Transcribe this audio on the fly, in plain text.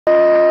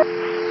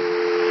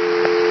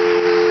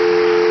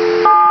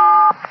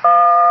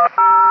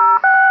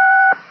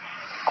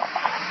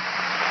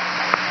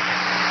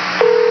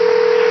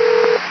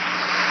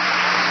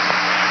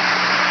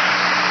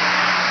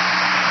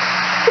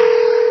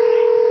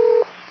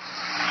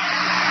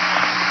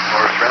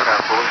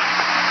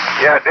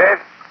Yeah,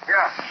 Dave?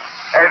 Yeah.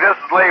 Hey, this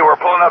is Lee.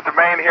 We're pulling up to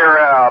Maine here.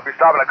 I'll be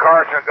stopping the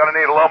car, so I'm going to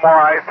need a little more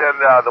ice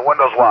and the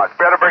windows washed.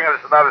 Better bring us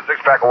another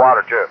six-pack of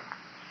water, too.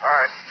 All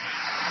right.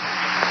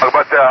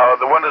 But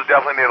the windows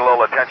definitely need a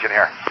little attention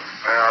here.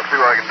 Yeah, I'll see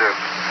what I can do.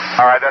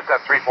 All right, that's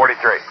at 343.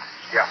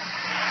 Yeah.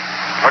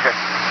 Okay.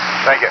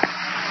 Thank you.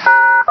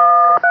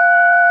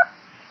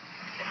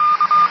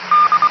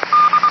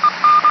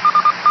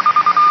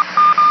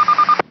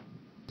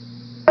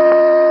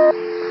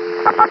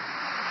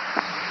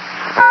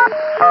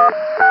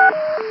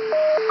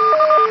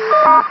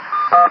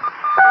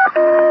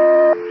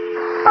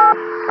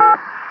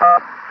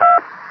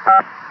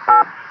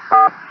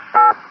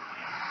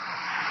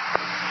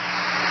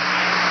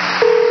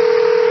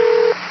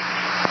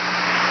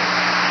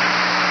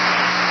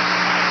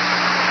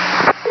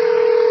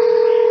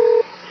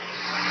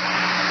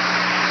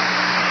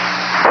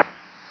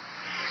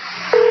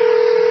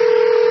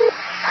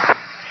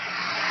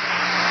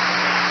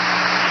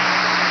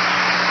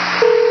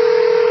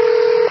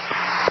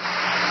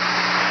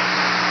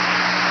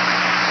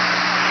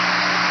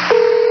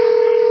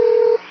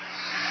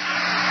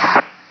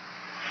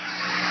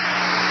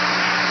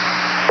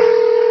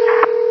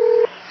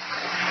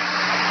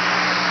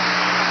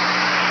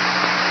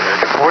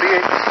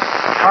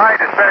 Hi,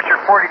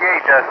 dispatcher 48,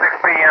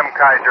 6 p.m.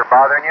 Kaiser,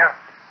 bothering you?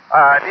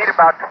 Need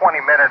about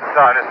 20 minutes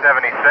to 76,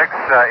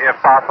 if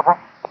possible.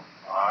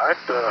 All right,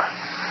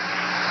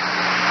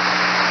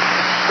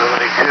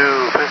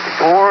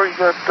 7254, you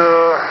got,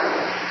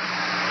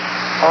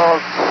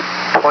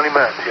 20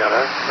 minutes, yeah,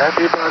 that'd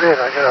be about it.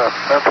 I got a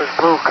Memphis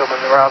Blue coming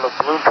around the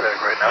balloon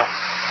track right now.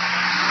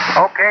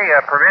 Okay,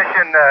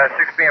 permission,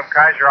 6 p.m.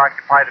 Kaiser,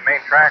 occupy the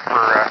main track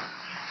for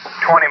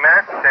 20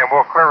 minutes, and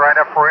we'll clear right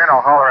up for you, and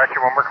I'll holler at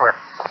you when we're clear.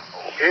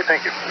 Okay,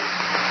 thank you.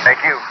 Thank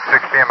you,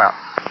 6 p.m. out.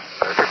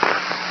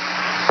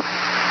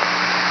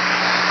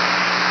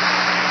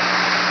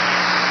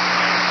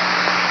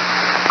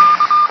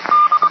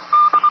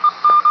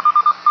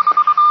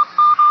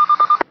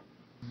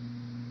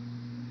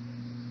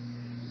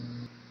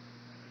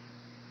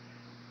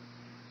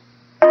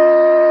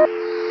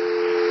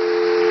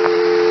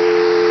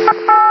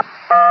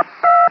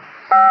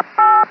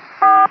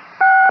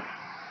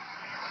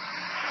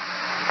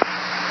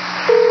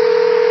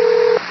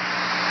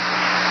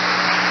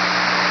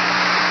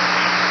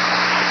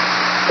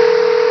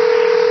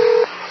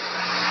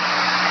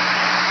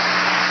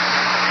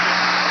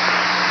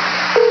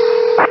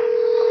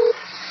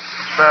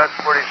 Dispatch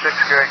 46,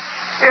 Gary.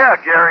 Yeah,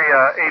 Gary,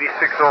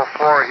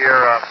 8604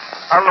 here. I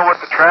don't know what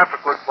the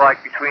traffic looks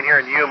like between here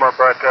and Yuma,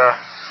 but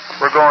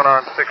we're going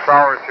on 6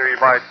 hours here. You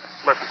might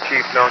let the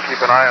chief know and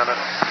keep an eye on it.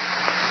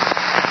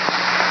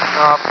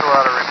 I'll throw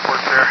out a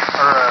report there,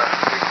 or a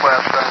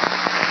request.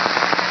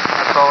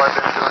 That's all I've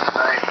been doing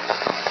tonight.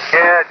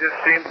 Yeah, it just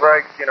seems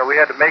like, we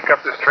had to make up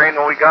this train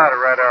when we got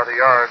it right out of the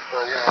yard, so,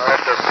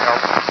 that doesn't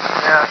help.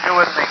 Yeah, it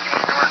wouldn't make any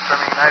difference. I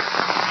mean,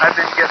 I've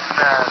been getting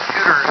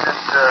shooters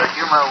into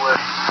Yuma with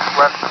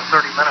less than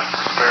 30 minutes to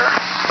spare.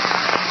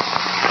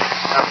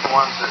 That's the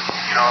ones that,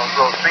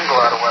 go single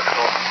out of West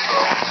Coast, so.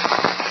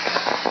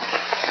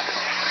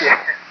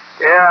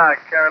 Yeah, I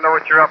kind of know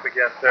what you're up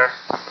against there.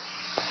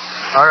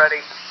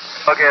 Alrighty.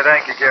 Okay,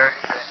 thank you, Gary.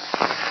 Okay.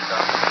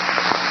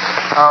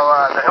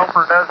 The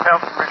helper does have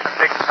permission to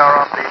take the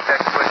power off the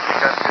PBX switch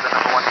because he's the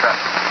 #1 track.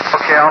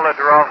 Okay, I'll let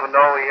DeRalzo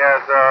know he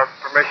has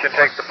permission to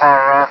take the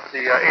power off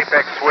the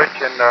Apex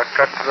switch and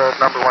cut to the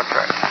 #1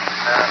 track.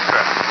 That's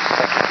correct.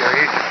 Thank you,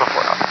 Gary.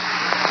 8604 now.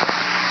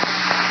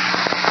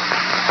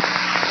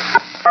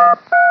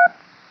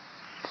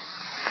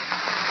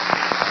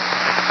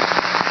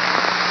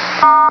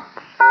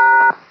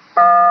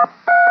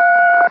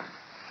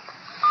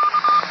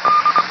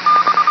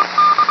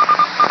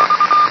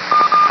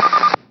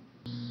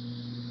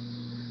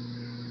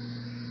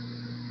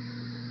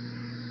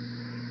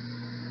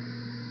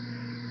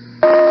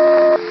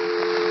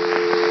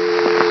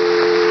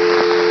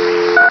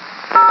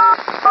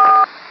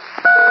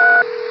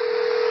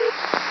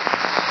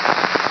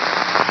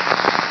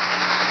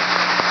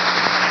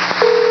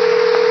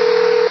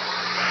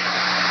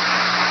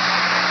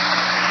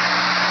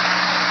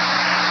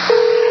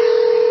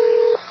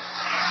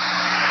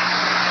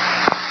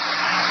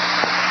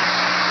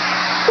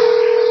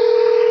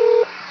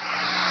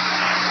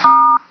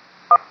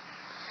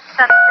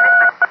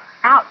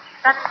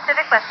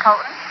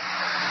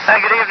 Hi,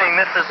 good evening.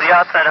 This is the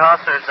outside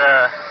hawsers.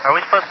 Are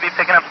we supposed to be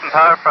picking up some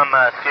power from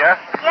Sierra?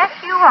 Yes,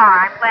 you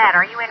are. I'm glad.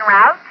 Are you en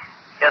route?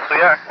 Yes,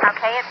 we are.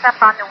 Okay, it's up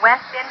on the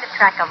west end of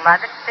track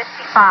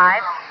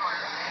 1155.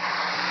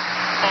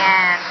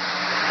 And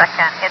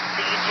second, it's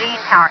the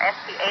Eugene Tower,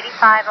 SB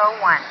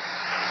 8501.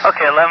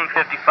 Okay,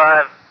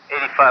 1155,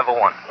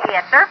 8501.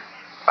 Yes, sir.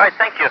 All right,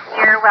 thank you.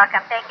 You're welcome.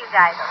 Thank you,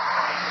 guys.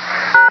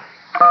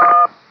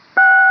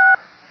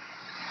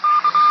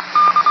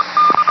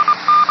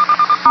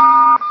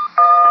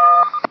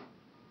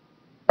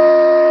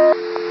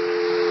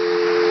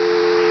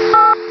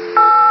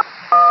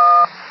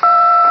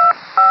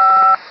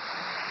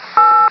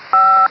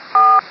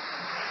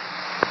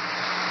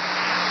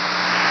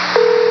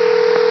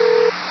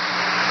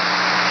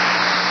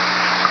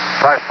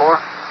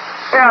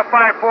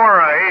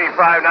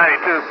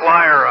 8592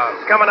 Flyer,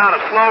 coming out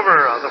of Slover.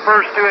 The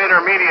first two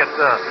intermediate,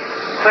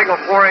 signal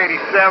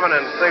 487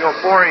 and signal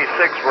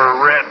 486 were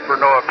red for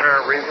no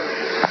apparent reason.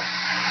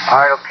 All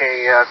right,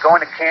 okay,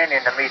 going to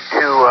Canyon to meet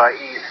 2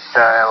 east,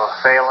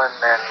 Phelan,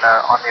 and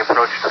on the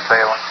approach to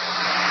Phelan.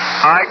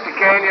 Ike to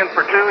Canyon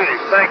for 2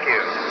 east, thank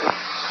you.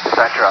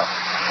 Dispatcher out.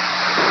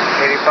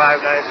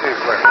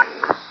 8592 clear.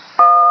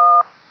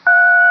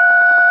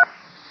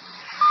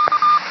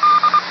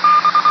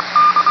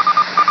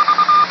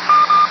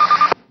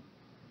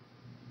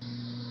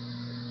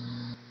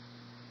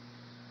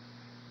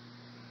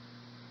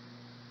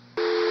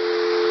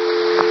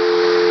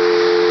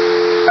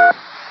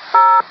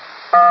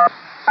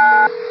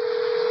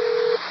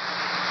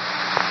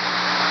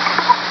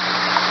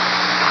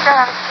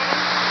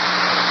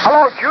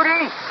 Hello,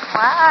 Judy.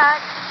 What?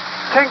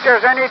 Think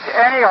there's any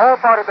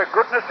hope out of the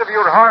goodness of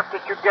your heart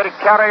that you'd get a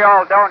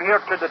carryall down here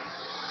to the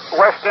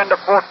west end of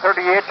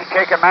 438 to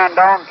take a man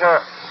down to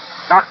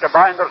knock the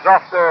binders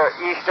off the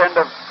east end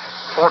of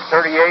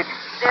 438?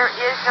 There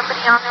is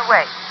somebody on their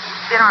way.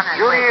 He's been on his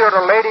Judy, way. you're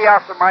a lady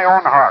after my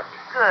own heart.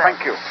 Good.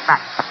 Thank you. Bye.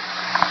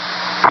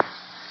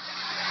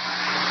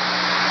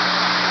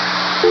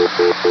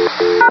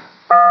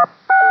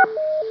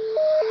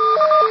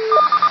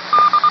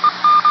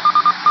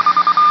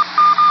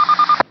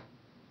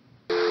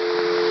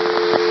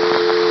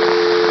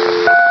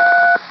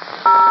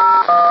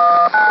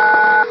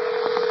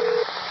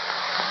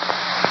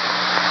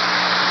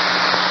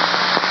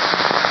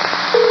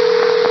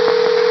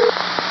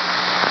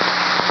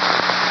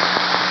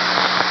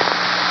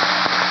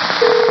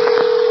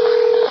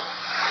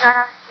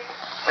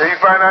 Did you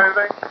find out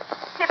anything?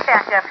 Get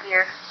back up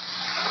here.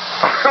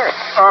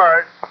 All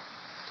right.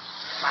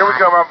 Can we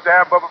come up,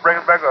 Dad? Bubba, bring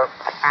it back up.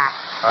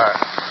 All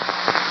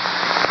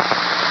right.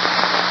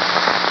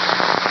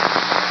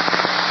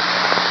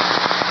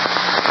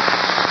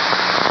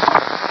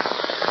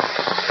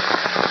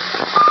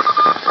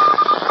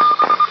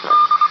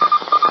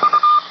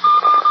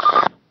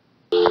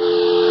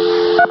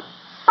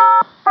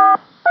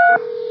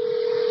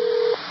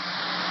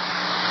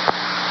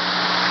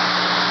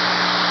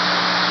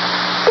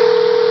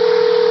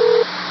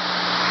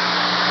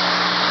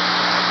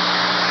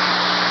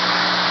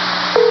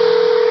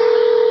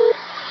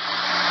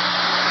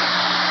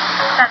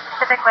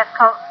 Pacific West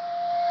Coast.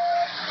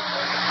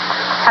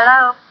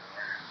 Hello?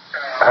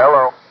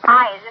 Hello.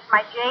 Hi, is this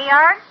my J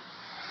yard?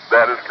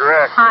 That is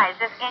correct. Hi, is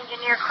this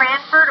Engineer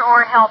Cranford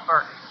or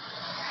Helper?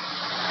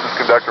 This is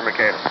Conductor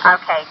McCain.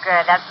 Okay,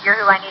 good. You're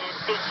who I needed to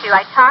speak to.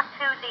 I talked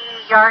to the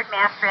yard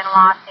master in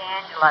Los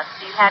Angeles.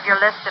 Do you have your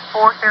list of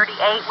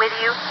 438 with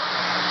you?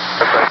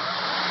 That's right.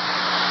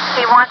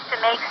 He wants to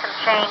make some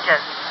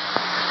changes.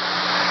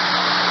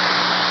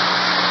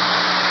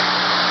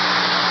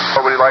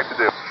 What would he like to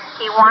do?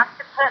 He wants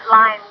to put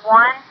line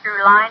 1 through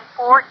line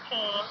 14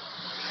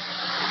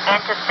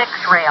 into 6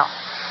 rail.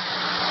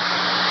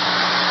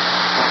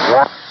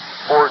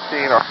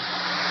 114 or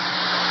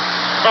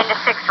Into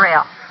 6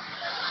 rail.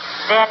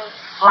 Then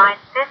line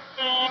 15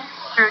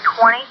 through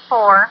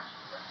 24,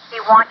 he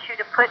wants you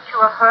to put to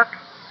a hook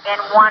in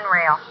 1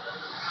 rail.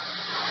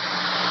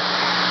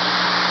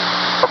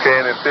 okay,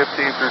 and then 15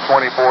 through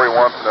 24 he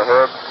wants in a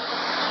hook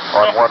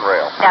on Yes. 1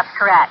 rail. That's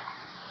correct.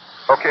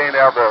 Okay,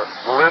 now the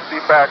list he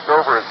faxed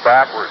over is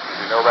backwards. Did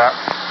you know that?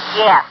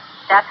 Yes,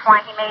 that's why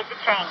he made the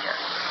changes.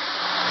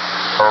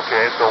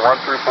 Okay, so 1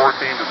 through 14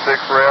 to 6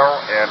 rail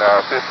and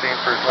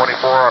 15 through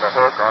 24 on a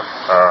hook on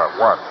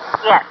 1.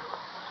 Yes,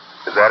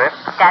 Is that it?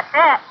 that's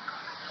it.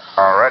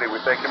 Alrighty, we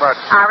thank you much.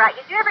 All right,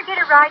 did you ever get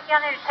a ride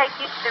down there to take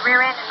you to the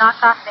rear end and knock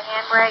off the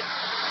handbrake?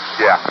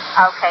 Yeah.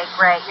 Okay,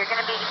 great. You're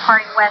going to be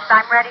departing west.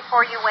 I'm ready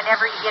for you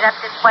whenever you get up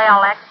this way.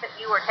 I'll exit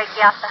you or take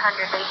you out the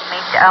 100 lead to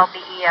meet the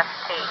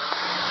LBEFT.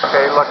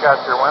 Okay, look out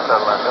your window,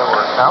 Linda.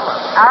 We're coming.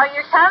 Oh,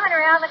 you're coming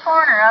around the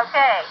corner.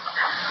 Okay.